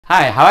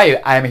Hi, how are you?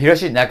 I'm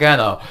Hiroshi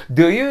Nakano.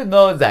 Do you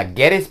know the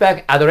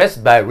Gettysburg Address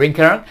by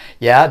Lincoln?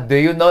 Yeah, do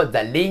you know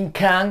the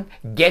Lincoln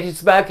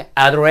Gettysburg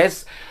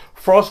Address?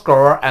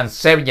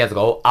 407 years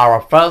ago,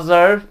 our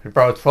father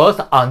brought forth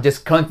on this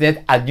continent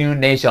a new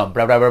nation,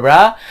 blah blah blah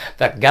blah,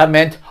 the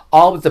government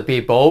of the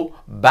people,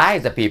 by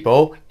the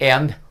people,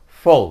 and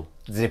for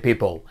the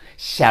people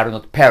shall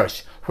not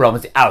perish from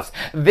the earth.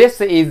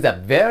 This is a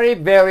very,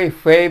 very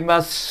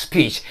famous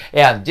speech,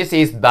 and this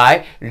is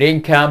by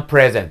Lincoln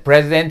President.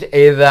 President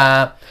is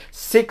the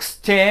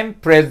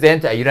 16th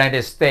President of the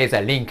United States,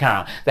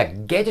 Lincoln. The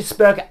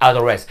Gettysburg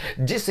Address.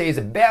 This is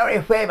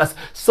very famous,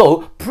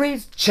 so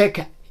please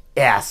check.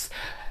 Yes,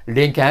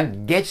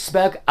 Lincoln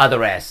Gettysburg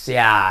Address.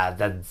 Yeah,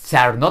 that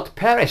shall not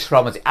perish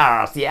from the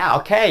earth. Yeah,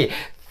 okay.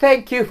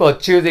 Thank you for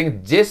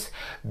choosing this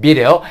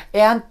video,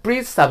 and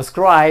please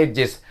subscribe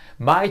this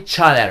my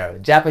channel,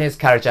 Japanese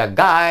Culture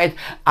Guide.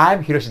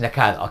 I'm Hiroshi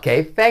Nakano.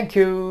 Okay, thank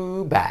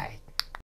you. Bye.